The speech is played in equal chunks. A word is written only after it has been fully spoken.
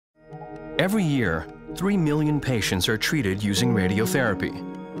Every year, 3 million patients are treated using radiotherapy.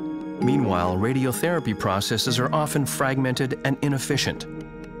 Meanwhile, radiotherapy processes are often fragmented and inefficient,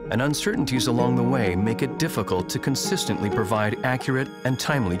 and uncertainties along the way make it difficult to consistently provide accurate and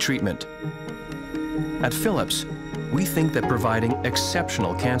timely treatment. At Philips, we think that providing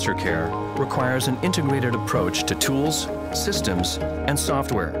exceptional cancer care requires an integrated approach to tools, systems, and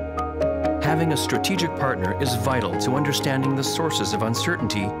software. Having a strategic partner is vital to understanding the sources of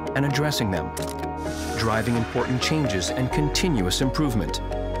uncertainty and addressing them, driving important changes and continuous improvement,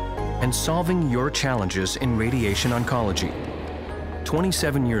 and solving your challenges in radiation oncology.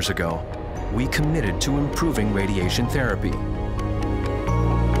 27 years ago, we committed to improving radiation therapy.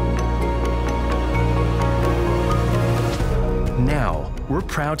 Now, we're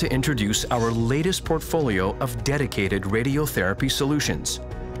proud to introduce our latest portfolio of dedicated radiotherapy solutions,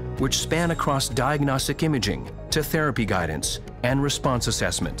 which span across diagnostic imaging to therapy guidance and response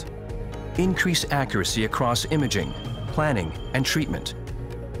assessment. Increase accuracy across imaging, planning, and treatment.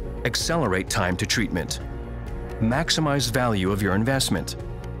 Accelerate time to treatment. Maximize value of your investment.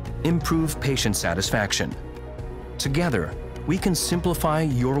 Improve patient satisfaction. Together, we can simplify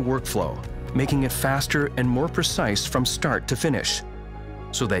your workflow, making it faster and more precise from start to finish,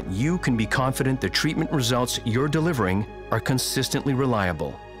 so that you can be confident the treatment results you're delivering are consistently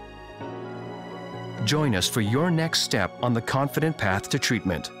reliable. Join us for your next step on the confident path to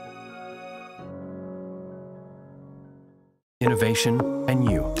treatment. Innovation and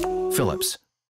you, Philips.